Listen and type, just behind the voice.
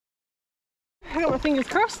I got my fingers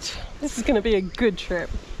crossed. This is going to be a good trip.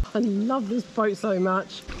 I love this boat so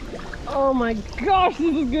much. Oh my gosh,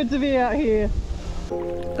 this is good to be out here.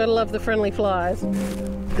 Gotta love the friendly flies. Oh,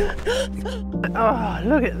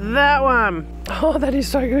 look at that one. Oh, that is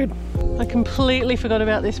so good. I completely forgot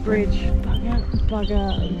about this bridge. Bugger,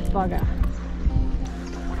 bugger, bugger.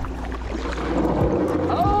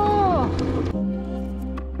 Oh!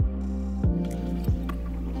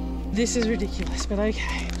 This is ridiculous, but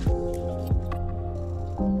okay.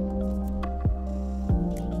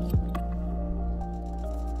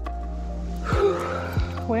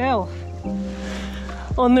 Well,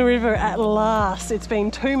 on the river at last. It's been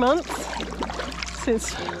 2 months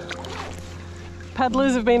since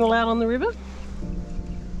paddlers have been allowed on the river,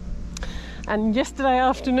 and yesterday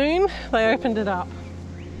afternoon they opened it up,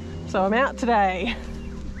 so I'm out today.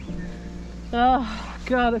 Oh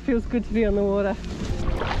god, it feels good to be on the water.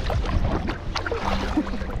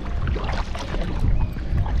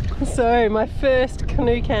 So my first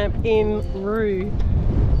canoe camp in Rue.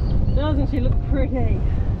 Doesn't she look pretty?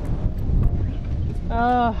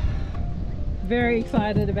 Oh, very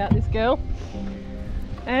excited about this girl,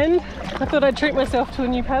 and I thought I'd treat myself to a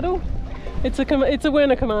new paddle. It's a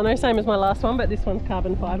Werner Kimano, same as my last one, but this one's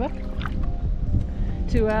carbon fibre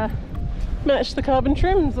to match the carbon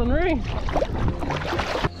trims on Rue.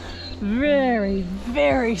 Very,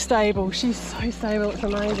 very stable. She's so stable, it's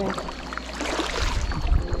amazing.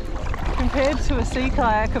 Compared to a sea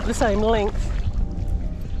kayak of the same length,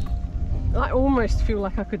 I almost feel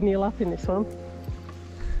like I could kneel up in this one.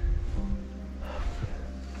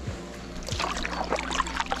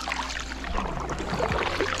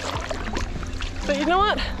 But you know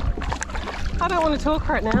what? I don't want to talk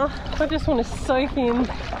right now. I just want to soak in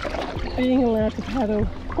being allowed to paddle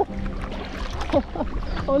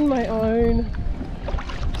on my own.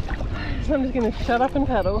 So I'm just going to shut up and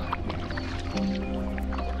paddle.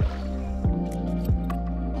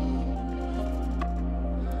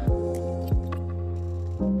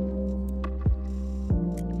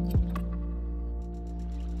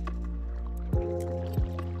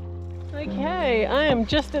 Okay, I am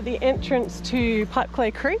just at the entrance to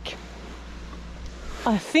Pipeclay Creek.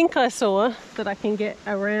 I think I saw that I can get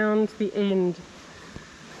around the end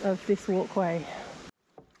of this walkway.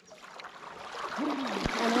 And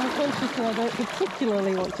I'm conscious that I don't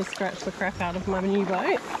particularly want to scratch the crap out of my new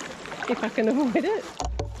boat, if I can avoid it.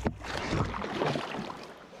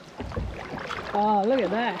 Oh, look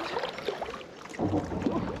at that.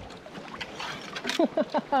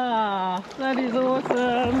 That is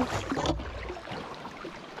awesome.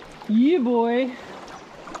 Yeah, boy.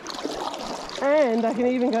 And I can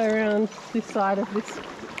even go around this side of this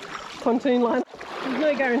pontoon line. There's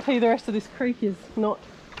no guarantee the rest of this creek is not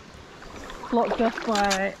blocked off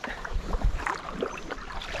by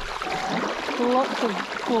lots of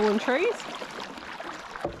fallen trees.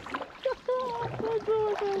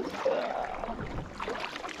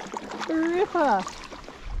 Ripper.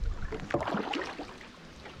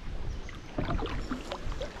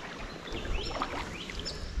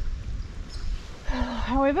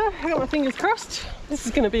 However, I got my fingers crossed. This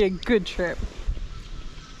is going to be a good trip.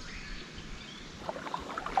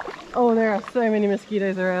 Oh, there are so many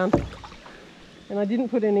mosquitoes around. And I didn't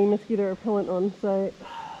put any mosquito repellent on, so I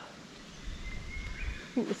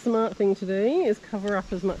think the smart thing to do is cover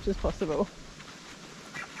up as much as possible.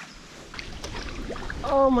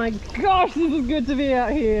 Oh my gosh, this is good to be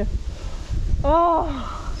out here.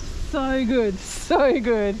 Oh, so good, so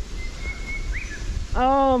good.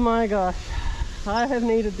 Oh my gosh. I have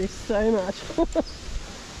needed this so much.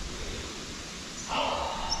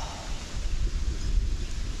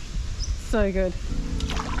 So good.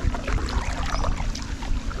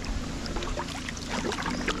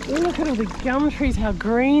 Look at all the gum trees, how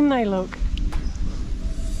green they look.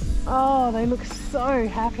 Oh, they look so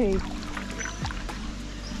happy.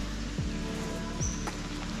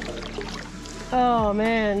 Oh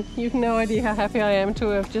man, you've no idea how happy I am to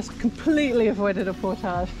have just completely avoided a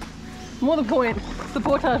portage. More the point, the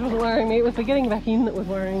portage wasn't worrying me, it was the getting back in that was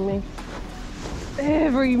worrying me.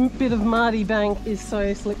 Every bit of muddy bank is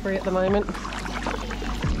so slippery at the moment.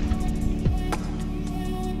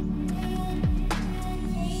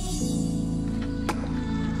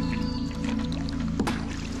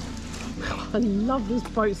 I love this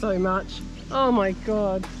boat so much. Oh my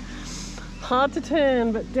god. Hard to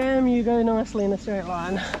turn, but damn, you go nicely in a straight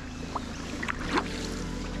line.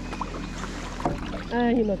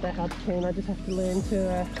 You're not that hard to turn, I just have to learn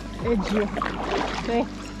to edge you. See?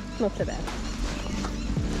 Not so bad.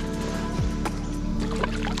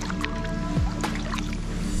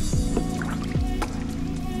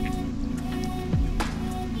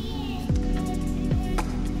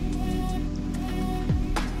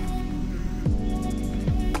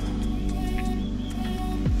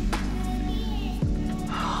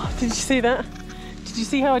 Did you see that? Did you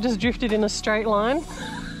see how I just drifted in a straight line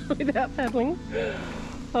without paddling?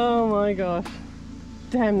 Oh my gosh.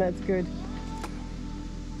 Damn, that's good.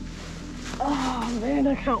 Oh man,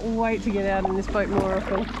 I can't wait to get out in this boat more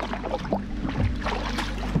often.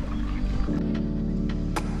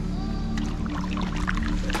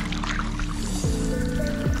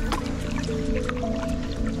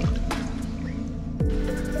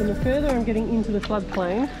 And the further I'm getting into the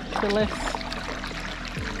floodplain, the less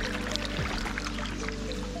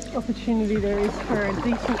opportunity there is for a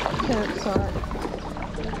decent campsite.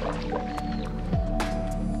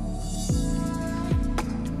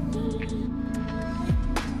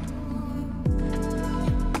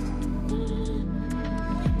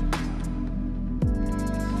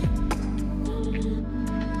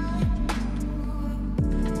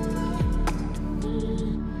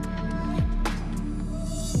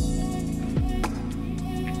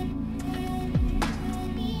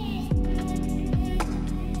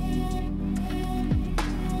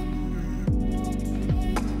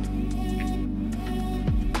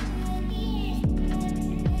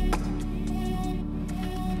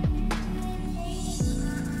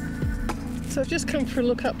 So I've just come for a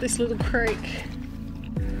look up this little creek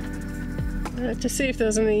to see if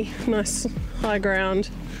there's any nice high ground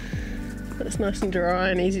that's nice and dry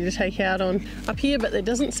and easy to take out on up here, but there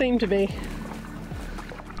doesn't seem to be.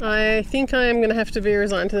 I think I am going to have to be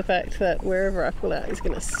resigned to the fact that wherever I pull out is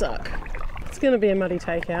going to suck. It's going to be a muddy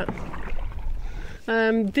takeout.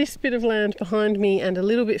 This bit of land behind me and a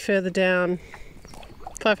little bit further down,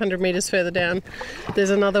 500 metres further down, there's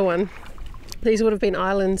another one. These would have been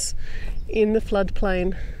islands in the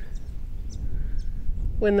floodplain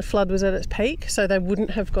when the flood was at its peak, so they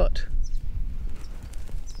wouldn't have got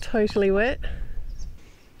totally wet.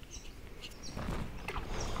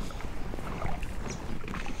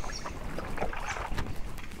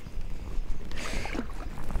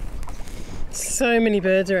 So many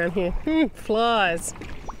birds around here. Flies.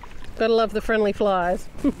 Gotta love the friendly flies.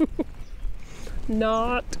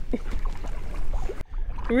 Not.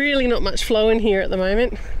 Really not much flow in here at the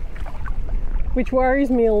moment, which worries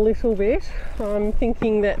me a little bit. I'm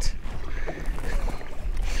thinking that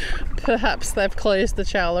perhaps they've closed the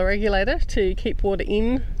Chowilla regulator to keep water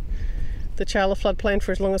in the Chowilla floodplain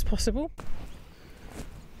for as long as possible.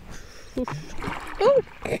 Oh.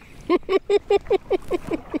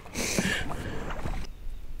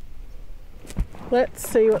 Let's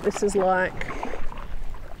see what this is like.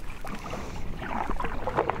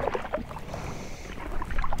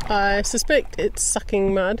 I suspect it's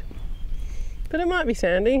sucking mud, but it might be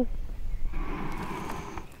sandy.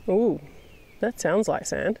 Ooh, that sounds like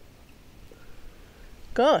sand.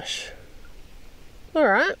 Gosh.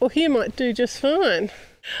 Alright, well here might do just fine.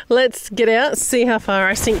 Let's get out, see how far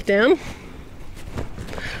I sink down.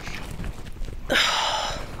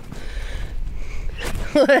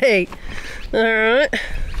 Hey, alright.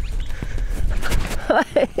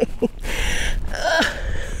 Hey.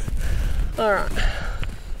 Alright.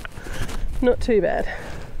 Not too bad.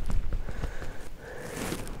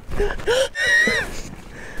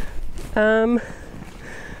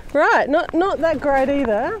 Right, not that great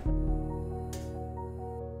either.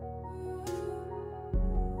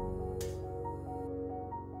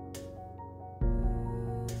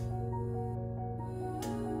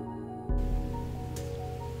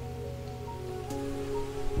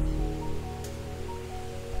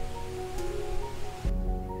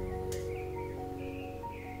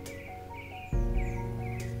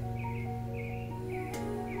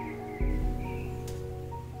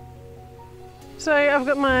 So I've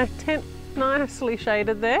got my tent nicely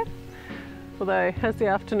shaded there, although as the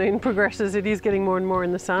afternoon progresses it is getting more and more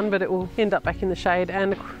in the sun, but it will end up back in the shade,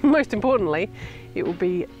 and most importantly it will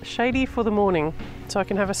be shady for the morning so I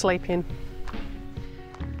can have a sleep in.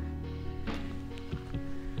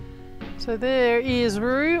 So there is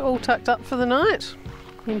Roo all tucked up for the night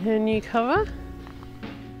in her new cover.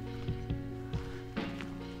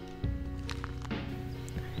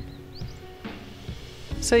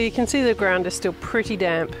 So you can see the ground is still pretty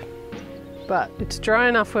damp, but it's dry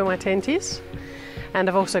enough where my tent is, and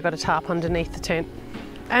I've also got a tarp underneath the tent.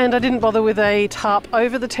 And I didn't bother with a tarp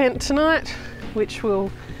over the tent tonight, which will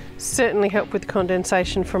certainly help with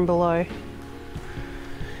condensation from below.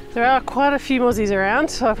 There are quite a few mozzies around,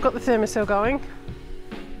 so I've got the thermocell going.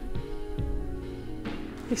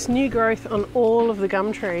 This new growth on all of the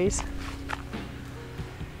gum trees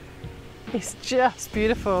is just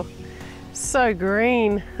beautiful. So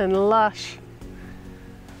green and lush.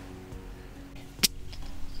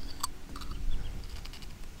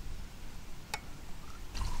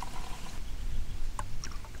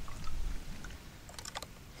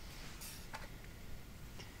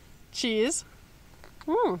 Cheers.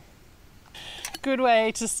 Good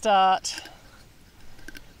way to start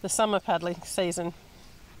the summer paddling season.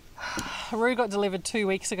 Roo got delivered 2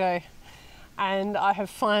 weeks ago and I have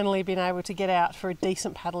finally been able to get out for a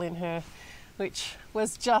decent paddle in her, which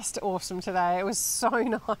was just awesome today. It was so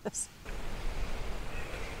nice.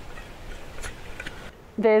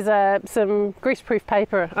 There's some greaseproof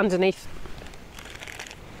paper underneath.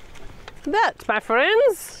 That, my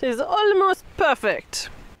friends, is almost perfect.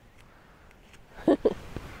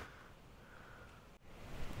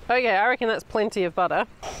 Okay, I reckon that's plenty of butter.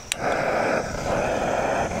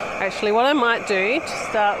 Actually, what I might do to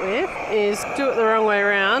start with is do it the wrong way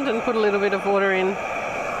around and put a little bit of water in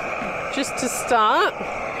just to start.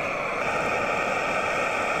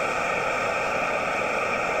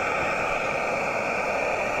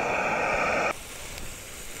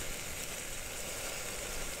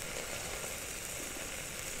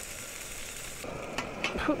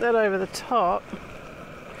 Put that over the top.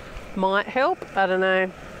 Might help, I don't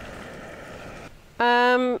know.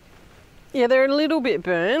 Yeah, they're a little bit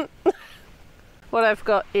burnt. What I've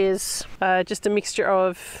got is just a mixture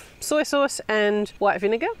of soy sauce and white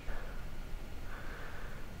vinegar.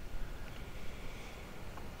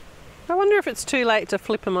 I wonder if it's too late to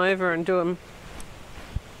flip them over and do them.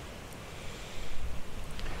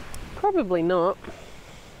 Probably not.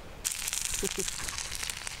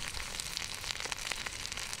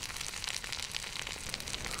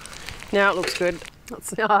 Now it looks good.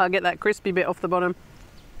 I'll get that crispy bit off the bottom.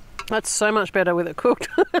 That's so much better with it cooked.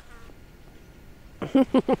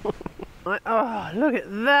 Oh, look at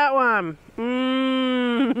that one.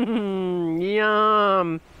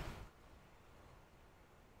 Yum.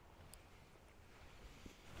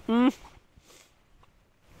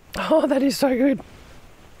 Oh, that is so good.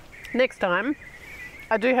 Next time,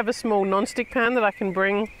 I do have a small non-stick pan that I can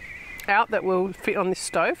bring out that will fit on this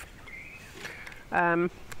stove. That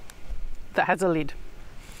has a lid.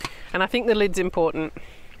 And I think the lid's important.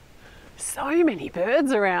 So many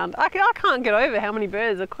birds around. I can't get over how many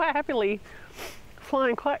birds are quite happily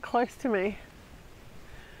flying quite close to me.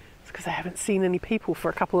 It's because I haven't seen any people for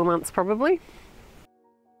a couple of months probably.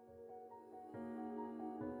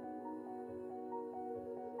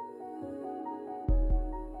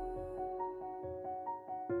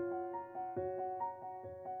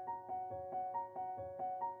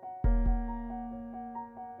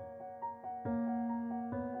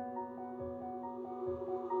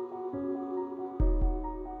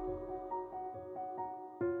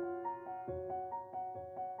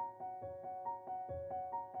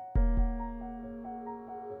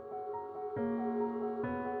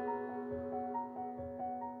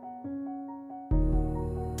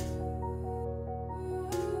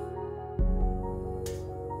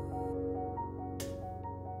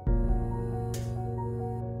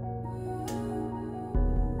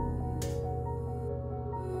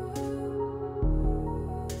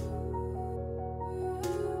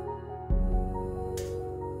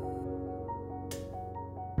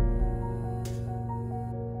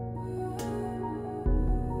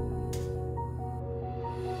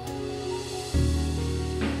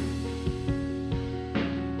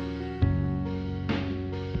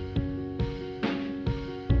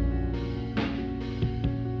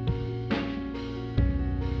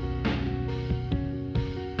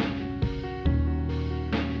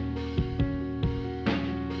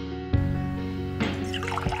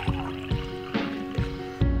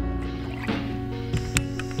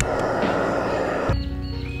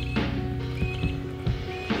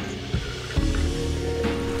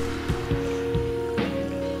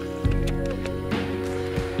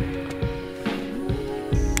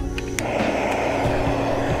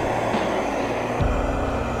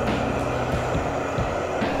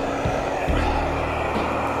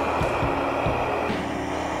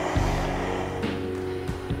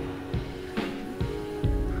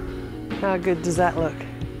 How good does that look?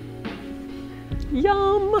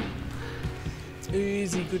 Yum! It's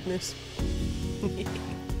oozy goodness.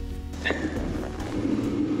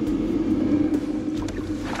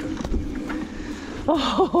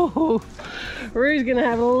 Oh, Roo's gonna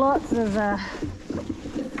have lots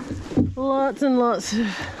and lots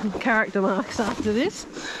of character marks after this,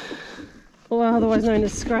 or otherwise known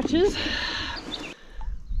as scratches.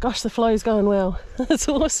 Gosh, the flow's going well. That's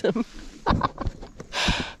awesome.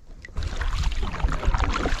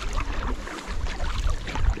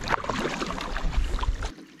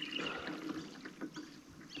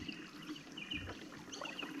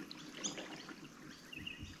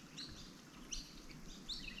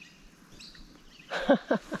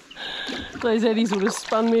 Those eddies would have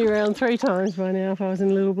spun me around 3 times by now if I was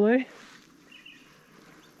in Little Blue.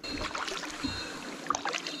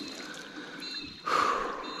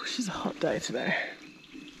 Gosh, it's a hot day today.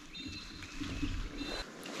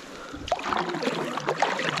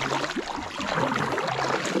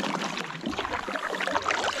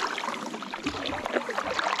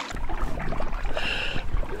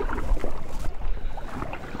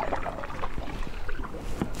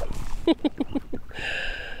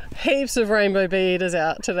 Heaps of rainbow bee eaters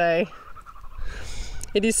out today.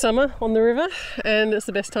 It is summer on the river and it's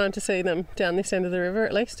the best time to see them down this end of the river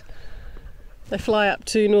at least. They fly up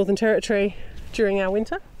to Northern Territory during our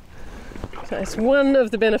winter. So it's one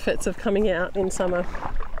of the benefits of coming out in summer.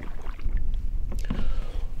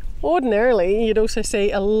 Ordinarily, you'd also see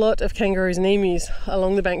a lot of kangaroos and emus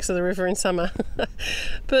along the banks of the river in summer,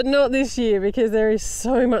 but not this year because there is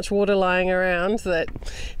so much water lying around that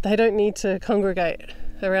they don't need to congregate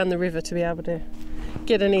around the river to be able to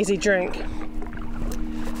get an easy drink.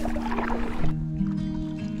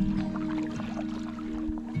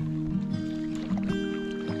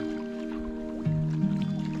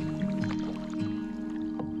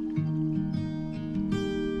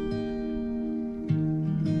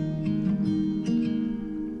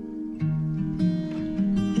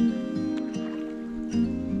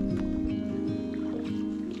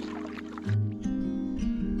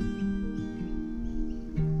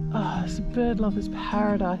 Oh, it's a bird lover's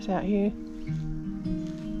paradise out here.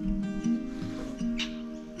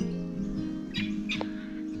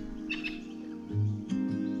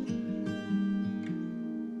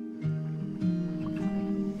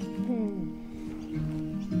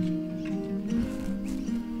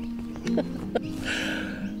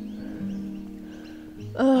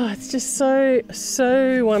 Oh, it's just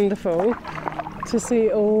so wonderful to see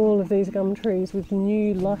all of these gum trees with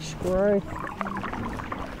new lush growth.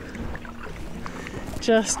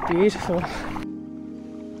 Just beautiful. Wow,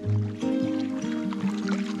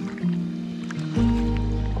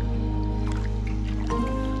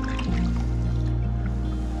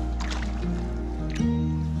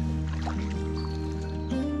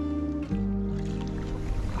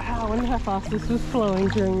 I wonder how fast this was flowing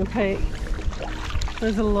during the peak.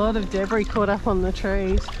 There's a lot of debris caught up on the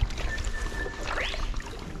trees.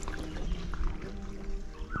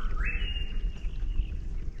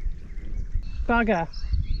 Bugger.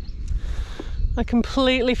 I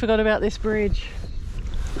completely forgot about this bridge.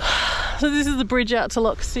 So this is the bridge out to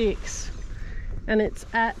Lock 6 and it's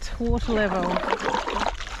at water level.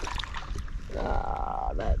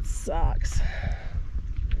 Ah, that sucks.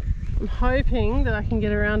 I'm hoping that I can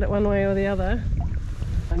get around it one way or the other.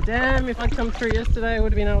 And damn, if I'd come through yesterday I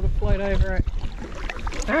would have been able to float over it.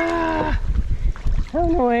 Ah, how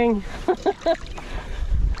annoying.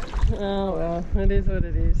 Oh well, it is what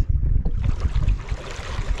it is.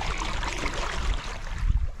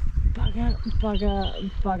 Bugger,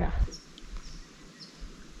 bugger, bugger.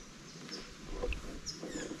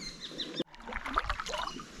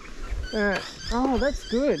 Alright. Oh, that's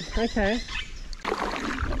good. Okay.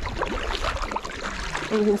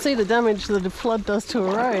 And you can see the damage that a flood does to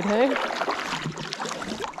a road, hey?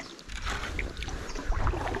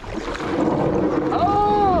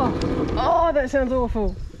 Oh! Oh, that sounds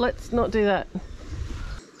awful. Let's not do that.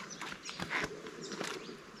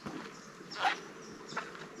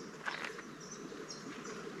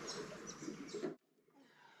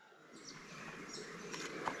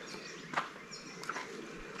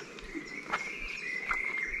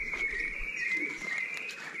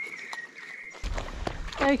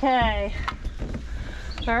 Okay,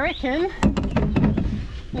 I reckon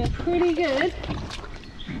we're pretty good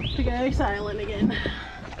to go sailing again.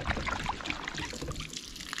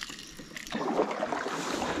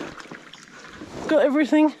 Got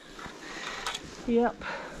everything? Yep.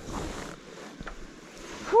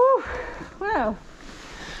 Whew. Wow,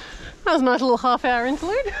 that was a nice little half-hour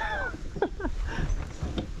interlude.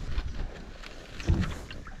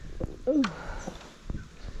 Ooh.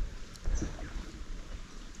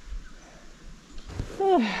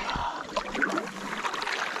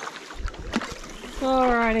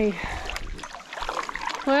 Alrighty.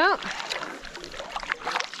 Well,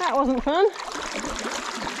 that wasn't fun,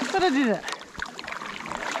 but I did it.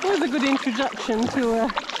 It was a good introduction to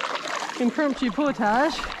an impromptu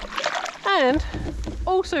portage, and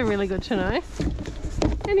also really good to know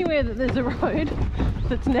anywhere that there's a road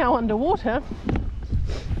that's now underwater,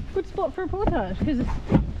 good spot for a portage because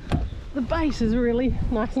the base is really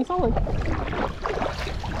nice and solid.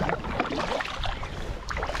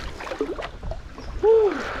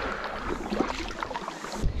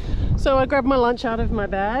 So I grabbed my lunch out of my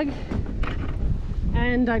bag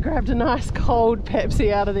and I grabbed a nice cold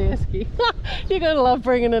Pepsi out of the esky. You're going to love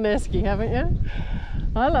bringing an esky, haven't you?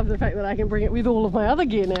 I love the fact that I can bring it with all of my other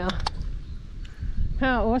gear now.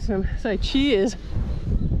 How awesome. So cheers.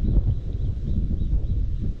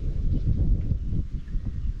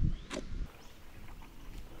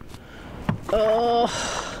 Oh,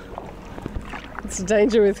 it's the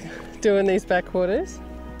danger with doing these backwaters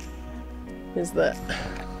is that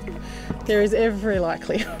there is every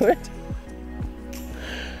likelihood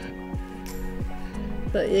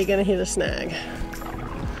that you're going to hit a snag.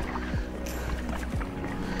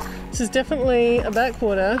 This is definitely a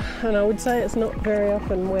backwater, and I would say it's not very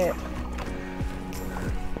often wet.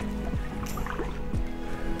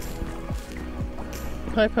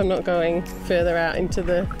 I hope I'm not going further out into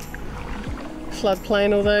the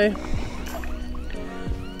floodplain, although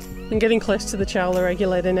I'm getting close to the Chowilla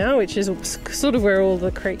regulator now, which is sort of where all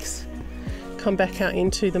the creeks come back out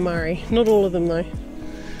into the Murray. Not all of them though.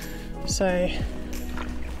 So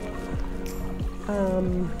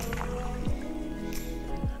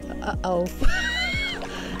uh-oh.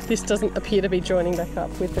 This doesn't appear to be joining back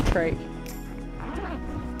up with the creek.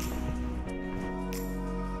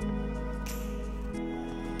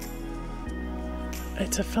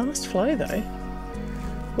 It's a fast flow though.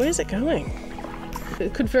 Where's it going?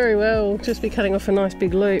 It could very well just be cutting off a nice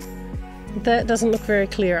big loop. That doesn't look very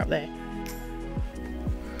clear up there.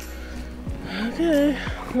 Okay,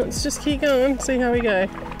 let's just keep going, see how we go.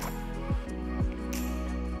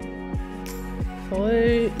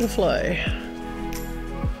 Follow the flow.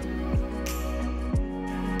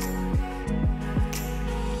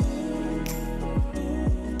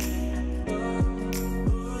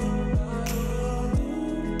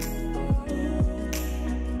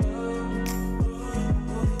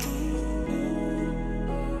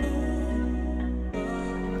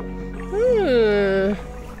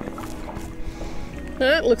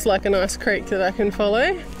 That looks like a nice creek that I can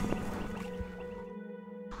follow.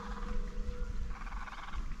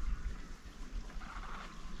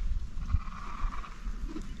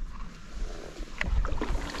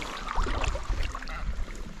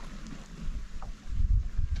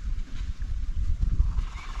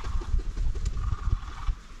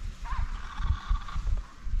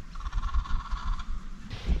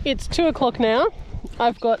 It's 2 o'clock now.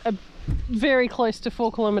 I've got a very close to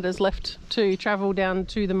 4 kilometres left to travel down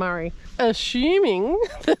to the Murray. Assuming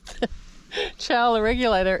that the Chowilla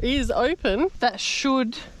regulator is open, that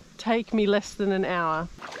should take me less than an hour.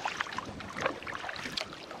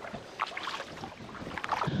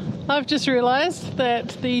 I've just realised that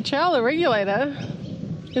the Chowilla regulator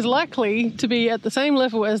is likely to be at the same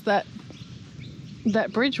level as that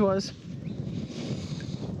bridge was.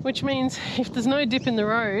 Which means if there's no dip in the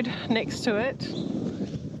road next to it,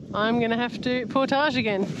 I'm gonna have to portage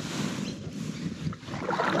again.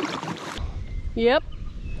 Yep.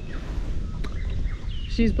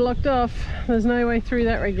 She's blocked off. There's no way through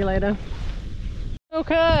that regulator.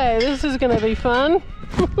 Okay, this is gonna be fun.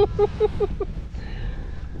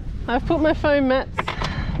 I've put my foam mats,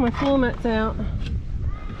 my floor mats out,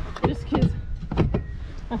 just because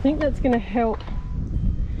I think that's gonna help.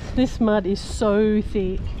 This mud is so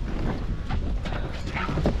thick.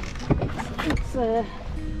 It's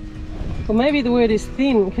well, maybe the word is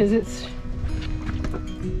thin because it's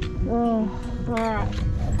alright.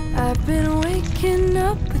 I've been waking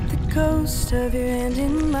up with the ghost of your hand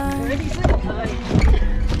in mine.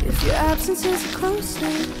 If your absence is a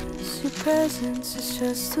closeness, your presence is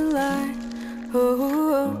just a lie. Oh,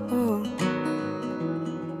 oh, oh.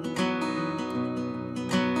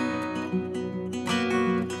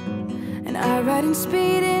 And I ride in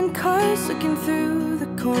speeding cars, looking through the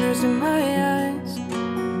corners of my eyes,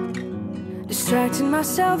 distracting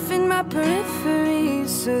myself in my periphery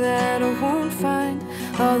so that I won't find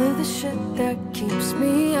all of the shit that keeps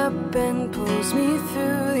me up and pulls me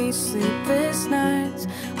through these sleepless nights.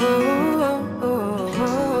 Oh, oh,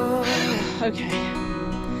 oh, oh. Okay,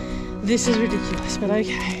 this is ridiculous, but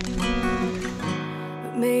okay.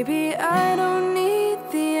 But maybe I don't need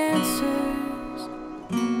the answers.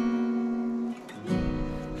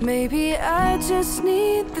 Maybe I just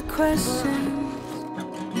need the questions.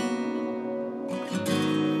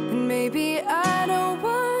 And maybe I don't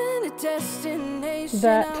want a destination.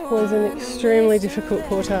 That was an extremely difficult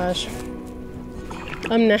portage.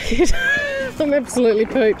 I'm knackered. I'm absolutely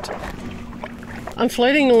pooped. I'm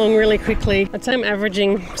floating along really quickly. I'd say I'm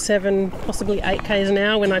averaging 7, possibly 8 k's an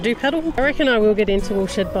hour when I do paddle. I reckon I will get into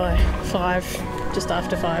Woolshed by 5, just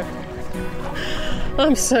after 5.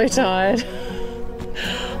 I'm so tired.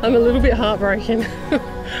 I'm a little bit heartbroken.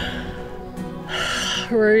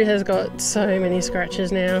 Roo has got so many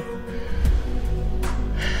scratches now.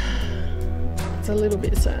 It's a little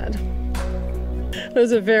bit sad. It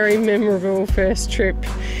was a very memorable first trip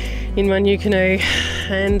in my new canoe,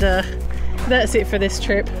 and that's it for this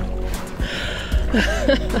trip.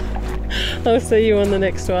 I'll see you on the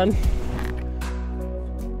next one.